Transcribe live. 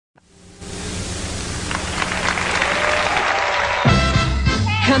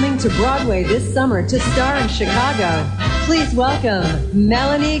Coming to Broadway this summer to star in Chicago. Please welcome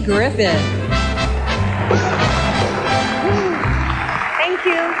Melanie Griffith. Thank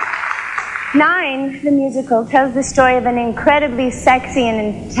you. Nine, the musical, tells the story of an incredibly sexy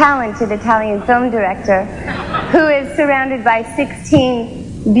and talented Italian film director who is surrounded by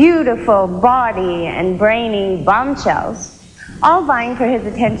 16 beautiful body and brainy bombshells, all vying for his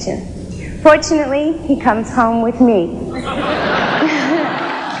attention. Fortunately, he comes home with me.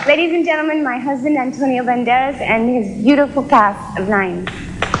 Ladies and gentlemen, my husband Antonio Banderas and his beautiful cast of Nine.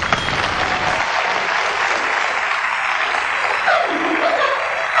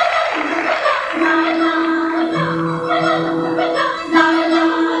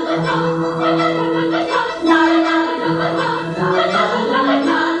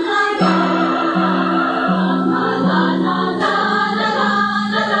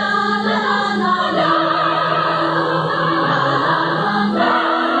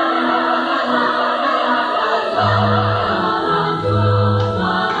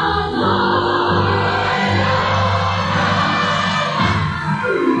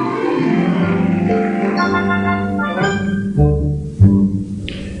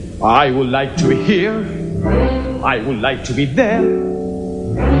 I would like to be here. I would like to be there.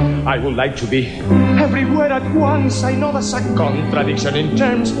 I would like to be everywhere at once. I know that's a contradiction in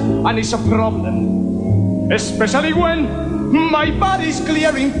terms, and it's a problem. Especially when my body's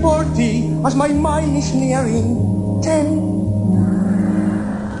clearing 40 as my mind is nearing 10.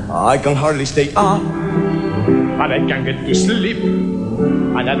 I can hardly stay up, and I can't get to sleep.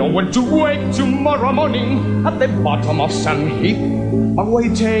 And I don't want to wake tomorrow morning at the bottom of some heap. But why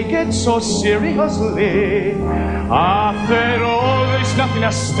take it so seriously? After all, there's nothing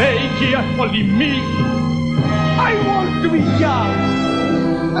at stake here, only me. I want to be young,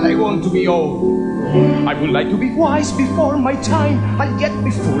 and I want to be old. I would like to be wise before my time, and yet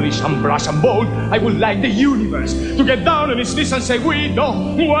be foolish and brash and bold. I would like the universe to get down on its knees and say, we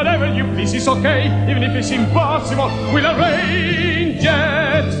know, whatever you please is okay. Even if it's impossible, we'll arrange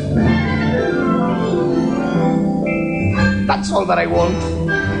it. That's all that I want.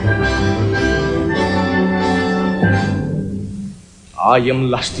 I am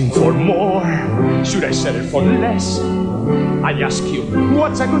lusting for more. Should I settle for less? I ask you,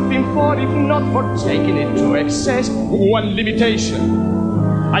 what's a good thing for if not for taking it to excess? One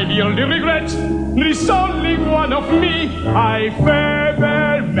limitation I the only regret, there's only one of me I've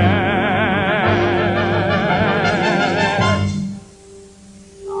ever met.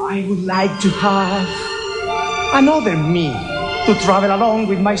 I would like to have another me to travel along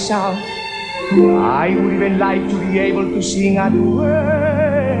with myself. I would even like to be able to sing a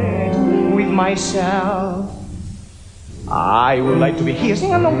duet with myself. I would like to be here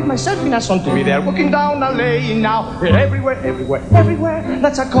singing along with myself in a song, to be there walking down a lane now. Everywhere, everywhere, everywhere.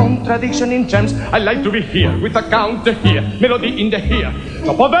 That's a contradiction in terms. I like to be here with a counter here, melody in the here.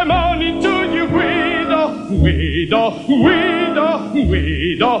 Top of the morning to you, widow, widow, widow,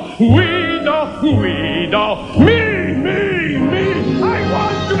 widow, widow, widow. Me. I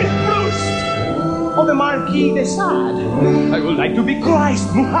want to be Proust or the Marquis de Sade. I would like to be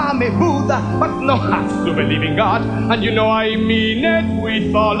Christ, Muhammad, Buddha, but no have to believe in God. And you know I mean it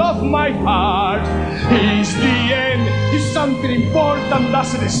with all of my heart. Is the end, is something important,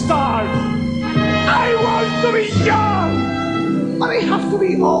 doesn't start. I want to be young, but I have to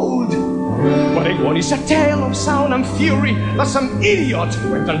be old. What I want is a tale of sound and fury that some idiot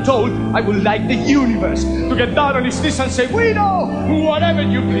went and told. I would like the universe to get down on its knees and say, we know, whatever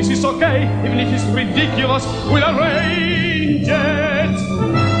you please is okay. Even if it's ridiculous, we'll arrange it.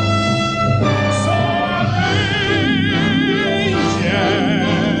 So arrange it.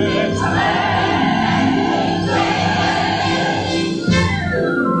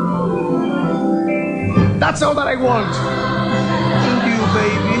 That's all that I want. And you,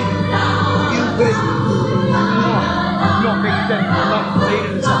 baby. No, baby, no,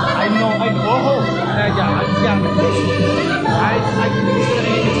 ladies, I know, oh,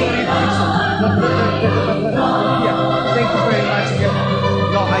 yeah, thank you very much again.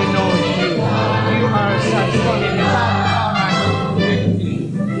 No, I know you are such fun in the town.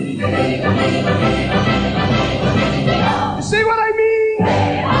 You see what I mean?